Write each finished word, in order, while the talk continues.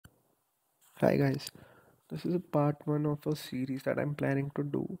Hi guys, this is a part one of a series that I'm planning to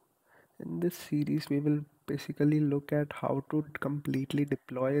do. In this series, we will basically look at how to completely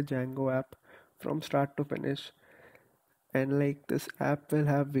deploy a Django app from start to finish. And like this app will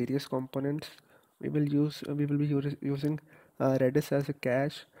have various components. We will be using Redis as a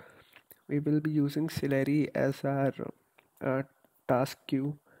cache. We will be using Celery as our uh, task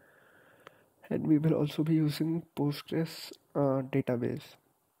queue, and we will also be using Postgres database.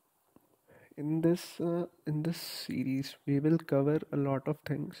 In this series, we will cover a lot of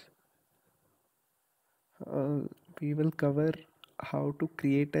things. Uh, we will cover how to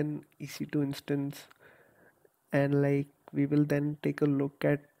create an EC2 instance, and like we will then take a look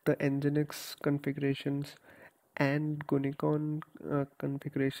at the NGINX configurations and GUnicorn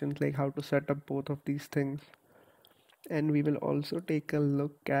configurations, like how to set up both of these things. And we will also take a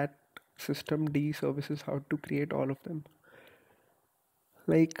look at systemd services, how to create all of them.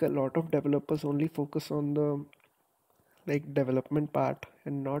 Like a lot of developers only focus on the development part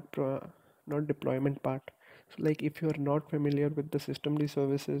and not deployment part. So like if you are not familiar with the systemd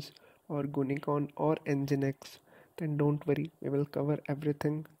services or GUnicorn or NGINX, then don't worry, we will cover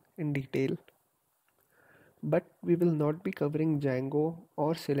everything in detail. But we will not be covering Django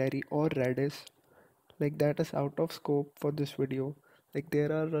or Celery or Redis. Like that is out of scope for this video. Like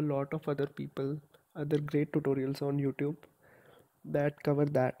there are a lot of other people, other great tutorials on YouTube that cover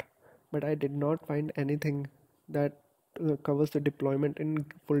that, but I did not find anything that covers the deployment in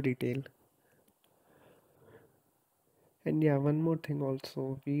full detail. And yeah, one more thing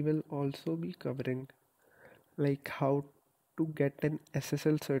also, we will also be covering like how to get an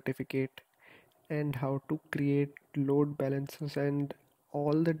SSL certificate and how to create load balancers and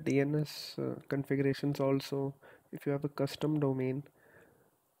all the DNS configurations also if you have a custom domain.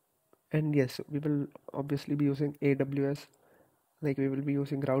 And yes, we will obviously be using AWS. Like we will be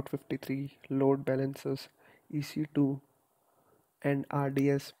using Route 53, load balancers, EC2, and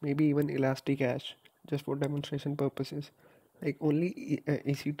RDS, maybe even Elasticache, just for demonstration purposes. Like only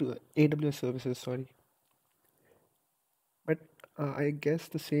EC2 AWS services, sorry. But I guess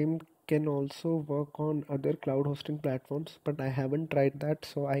the same can also work on other cloud hosting platforms, but I haven't tried that,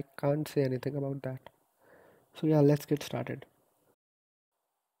 so I can't say anything about that. So yeah, let's get started.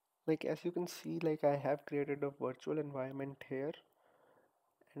 Like as you can see, like I have created a virtual environment here,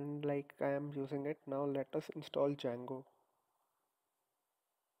 and like I am using it now. Let us install Django.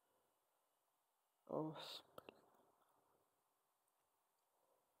 Oh,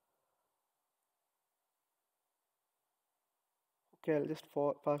 okay, I'll just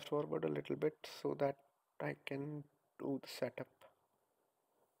fast forward a little bit so that I can do the setup.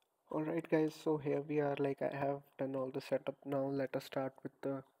 Alright guys, so here we are. Like I have done all the setup. Now let us start with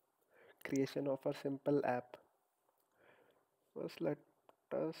the creation of a simple app. First let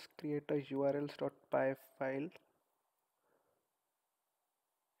us create a urls.py file,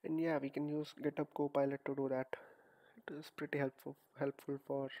 and yeah, we can use GitHub Copilot to do that. It is pretty helpful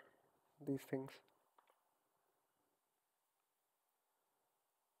for these things.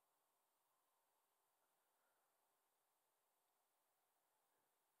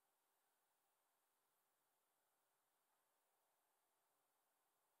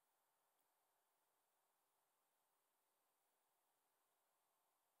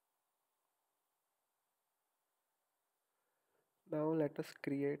 Now let us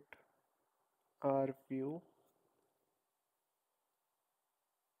create our view.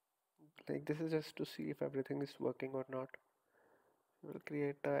 Like this is just to see if everything is working or not. We'll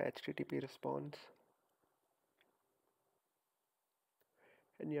create a HTTP response,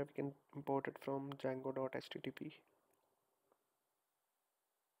 and yeah, we can import it from django.http.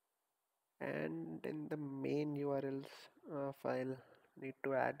 And in the main URLs file, need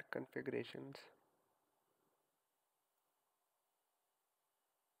to add configurations.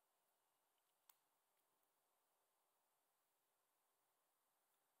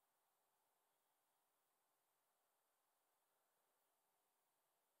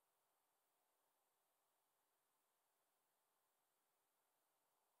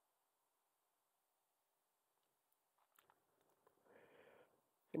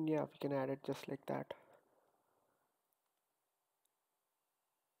 And yeah, we can add it just like that.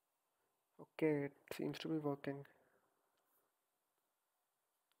 Okay, it seems to be working.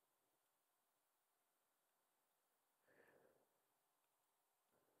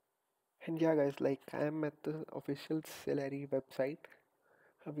 And yeah guys, like I am at the official Celery website.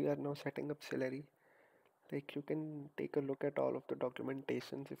 We are now setting up Celery. Like you can take a look at all of the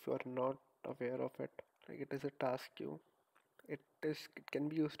documentations if you are not aware of it. Like it is a task queue. It can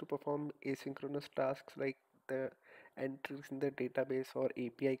be used to perform asynchronous tasks like the entries in the database or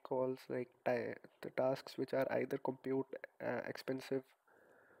API calls, like the tasks which are either compute expensive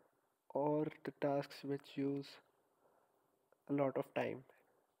or the tasks which use a lot of time.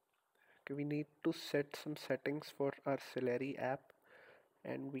 Okay, we need to set some settings for our Celery app,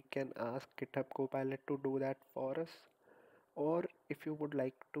 and we can ask GitHub Copilot to do that for us. Or if you would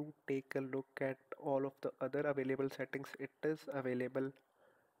like to take a look at all of the other available settings, it is available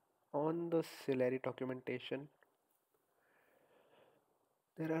on the Celery documentation.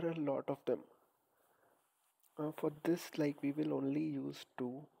 There are a lot of them. For this, like, we will only use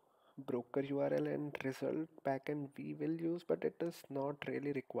two, broker URL and result backend we will use, but it is not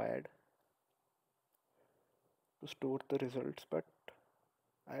really required to store the results, but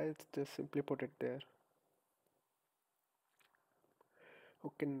I'll just simply put it there.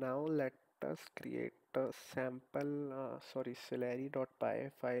 Okay, now let us create a sample,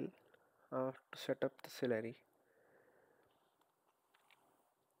 celery.py file to set up the Celery.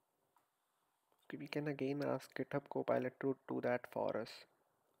 Okay, we can again ask GitHub Copilot to do that for us.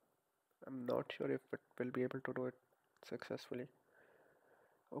 I'm not sure if it will be able to do it successfully.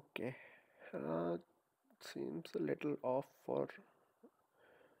 Okay, seems a little off for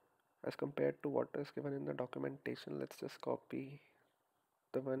as compared to what is given in the documentation. Let's just copy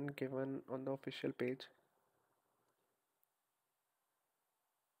the one given on the official page.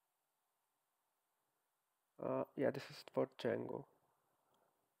 Yeah, this is for Django.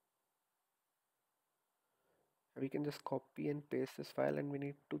 We can just copy and paste this file, and we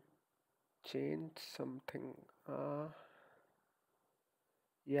need to change something.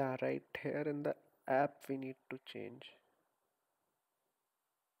 Yeah, right here in the app we need to change.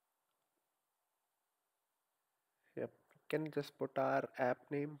 Yep, we can just put our app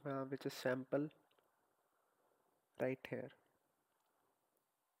name, which is sample, right here.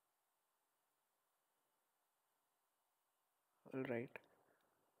 All right.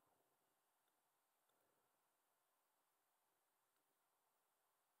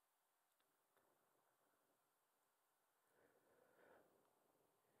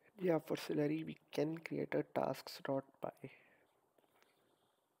 Yeah, for Celery we can create a tasks.py.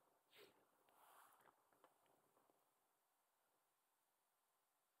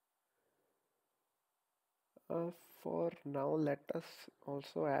 For now, let us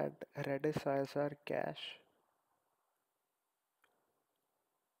also add Redis as our cache.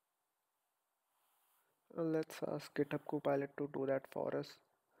 Let's ask GitHub Copilot to do that for us.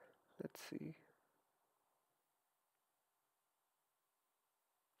 Let's see.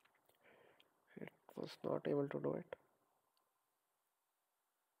 It was not able to do it.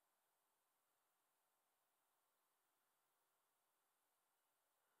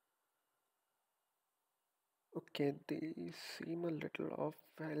 Okay, they seem a little off.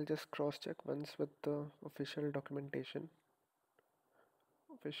 I'll just cross check once with the official documentation,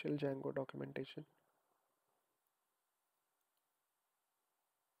 official Django documentation.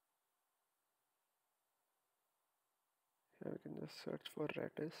 Yeah, we can just search for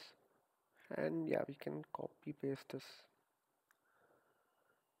Redis, and yeah, we can copy paste this.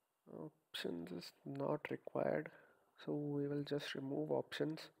 Options is not required, so we will just remove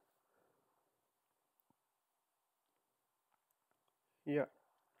options. Yeah,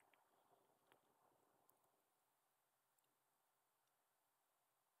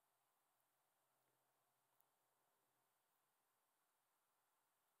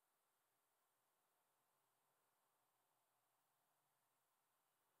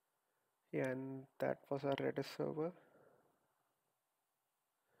 yeah, and that was our Redis server.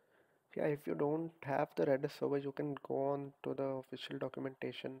 Yeah, if you don't have the Redis server, you can go on to the official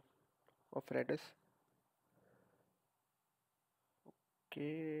documentation of Redis.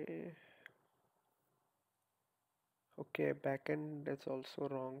 Okay, okay, backend is also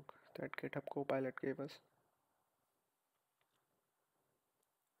wrong that GitHub Copilot gave us.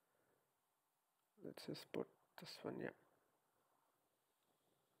 Let's just put this one, yeah.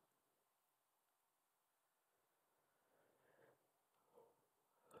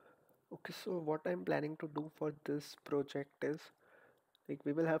 Okay, so what I'm planning to do for this project is, like,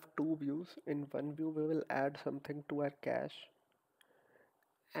 we will have two views. In one view, we will add something to our cache,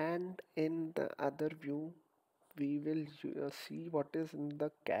 and in the other view, we will see what is in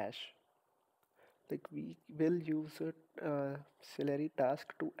the cache. Like, we will use a Celery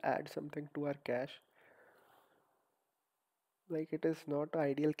task to add something to our cache. Like, it is not an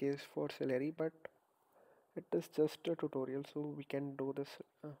ideal case for Celery, but it is just a tutorial, so we can do this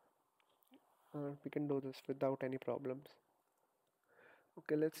without any problems.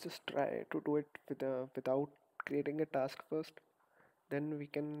 Okay, let's just try to do it without creating a task first. Then we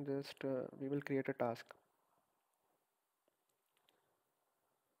can just we will create a task.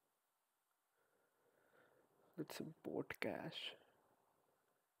 Let's import cache.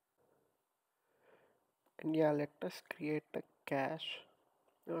 And yeah, let us create a cache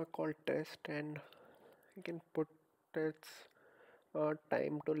called test, and you can put its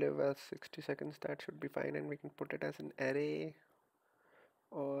time to live as 60 seconds. That should be fine, and we can put it as an array,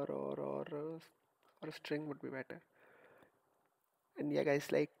 or a string would be better. And yeah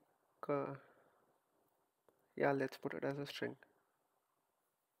guys, like uh, yeah, let's put it as a string.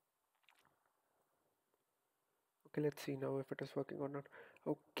 Okay, let's see now if it is working or not.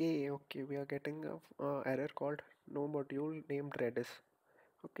 Okay, we are getting a error called no module named Redis.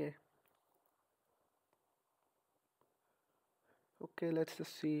 Okay, okay, let's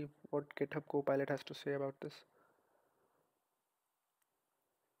just see what GitHub Copilot has to say about this.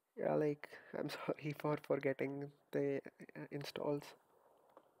 Yeah, like I'm sorry for forgetting the installs,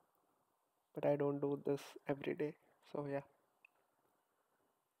 but I don't do this every day. So yeah,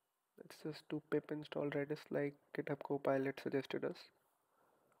 let's just do pip install Redis like GitHub Copilot suggested us.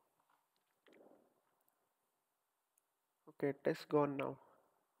 Okay, it is gone now.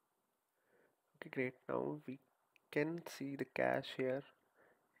 Okay, great. Now we can see the cache here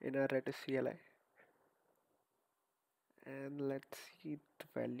in our Redis CLI, and let's see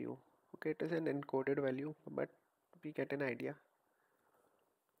the value. Okay, it is an encoded value, but we get an idea.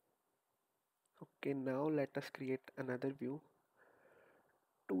 Okay, now let us create another view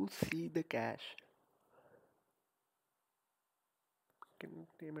to see the cache. Can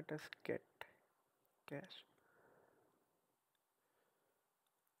name it as get cache.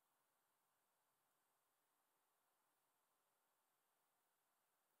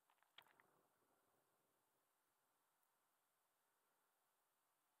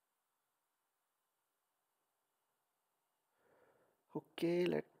 Okay,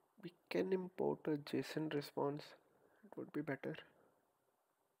 let we can import a JSON response. It would be better.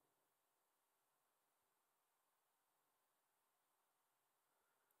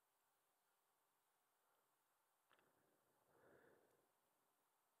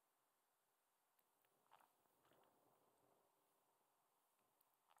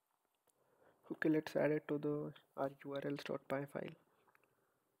 Okay, let's add it to the our urls.py file.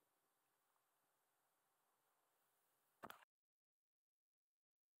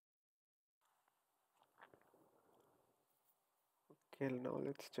 Okay, now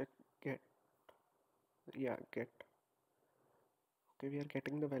let's check get. Yeah, get. Okay, we are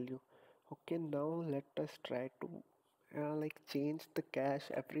getting the value. Okay, now let us try to like change the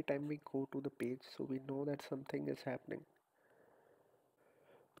cache every time we go to the page, so we know that something is happening.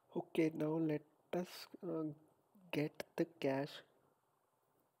 Okay, now let us get the cache.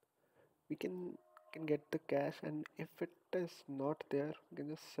 We can get the cache, and if it is not there, we can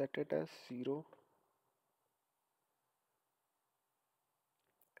just set it as 0.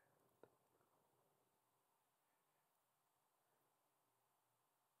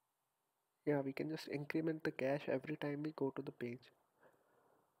 Yeah, we can just increment the cache every time we go to the page.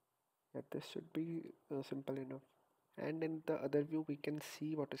 Yeah, this should be simple enough. And in the other view we can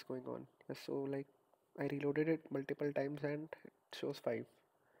see what is going on. So like I reloaded it multiple times and it shows 5,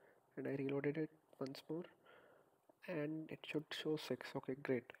 and I reloaded it once more and it should show 6. Okay,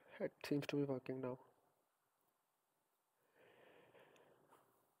 great, it seems to be working now.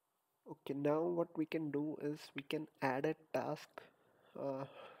 Okay, now what we can do is we can add a task uh,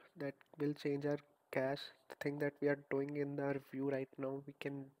 that will change our cache. The thing that we are doing in our view right now, we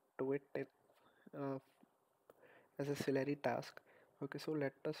can do it uh, as a Celery task. Okay, so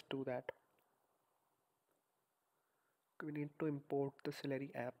let us do that. We need to import the Celery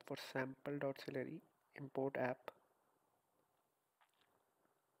app. For sample.celery import app.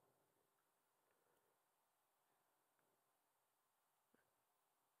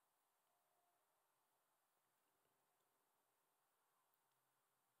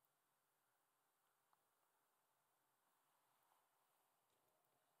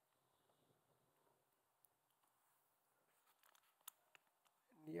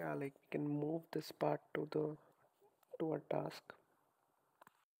 Yeah, like we can move this part to a task.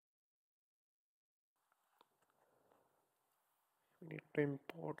 We need to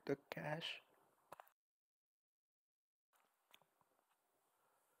import the cache.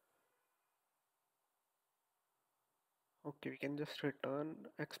 Okay, we can just return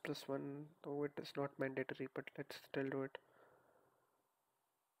x plus 1, though it is not mandatory, but let's still do it.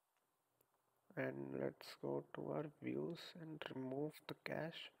 And let's go to our views and remove the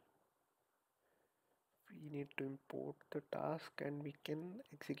cache. We need to import the task and we can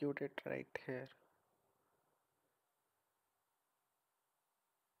execute it right here.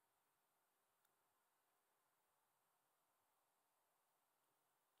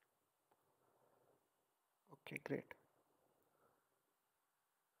 Okay, great.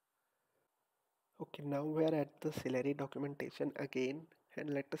 Okay, now we are at the Celery documentation again,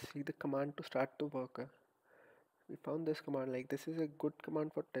 and let us see the command to start to work. We found this command, like this is a good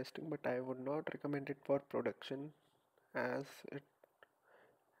command for testing, but I would not recommend it for production, as it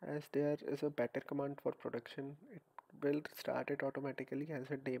as there is a better command for production. It will start it automatically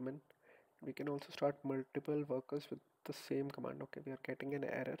as a daemon. We can also start multiple workers with the same command. Okay, we are getting an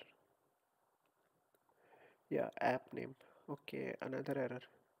error. Yeah, app name. Okay, another error.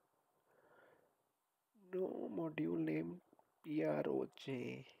 No module name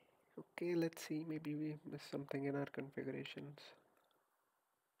PROJ. Okay, let's see. Maybe we missed something in our configurations.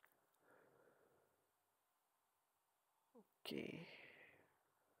 Okay,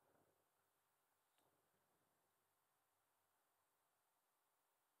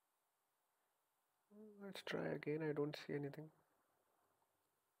 let's try again. I don't see anything.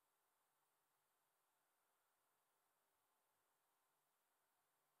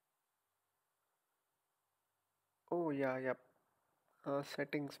 Oh, yeah, yep.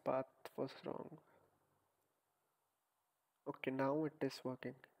 Settings path was wrong. Okay, now it is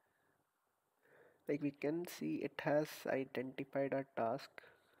working. Like we can see, it has identified our task.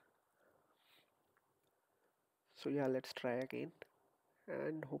 So, yeah, let's try again.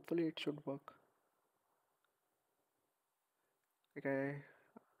 And hopefully, it should work. Okay,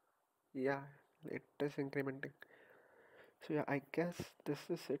 yeah, it is incrementing. So yeah, I guess this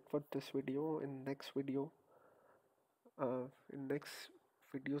is it for this video. In next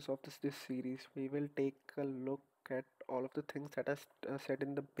videos of this series, we will take a look at all of the things that I said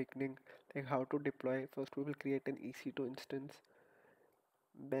in the beginning, like how to deploy. First, we will create an EC2 instance.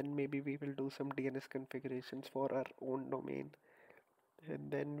 Then maybe we will do some DNS configurations for our own domain, and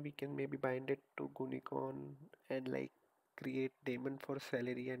then we can maybe bind it to GUnicorn and like create daemon for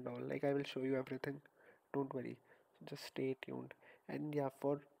Celery and all. Like I will show you everything. Don't worry, just stay tuned. And yeah,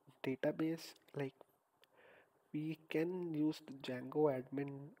 for database, like we can use the Django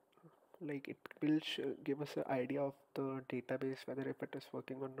admin. Like it will give us an idea of the database, whether if it is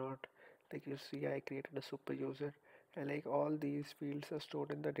working or not. Like you see, I created a super user, and like all these fields are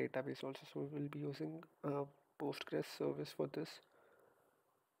stored in the database also. So we will be using a Postgres service for this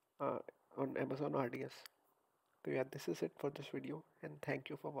uh, on Amazon RDS. So yeah, this is it for this video, and thank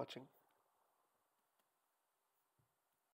you for watching.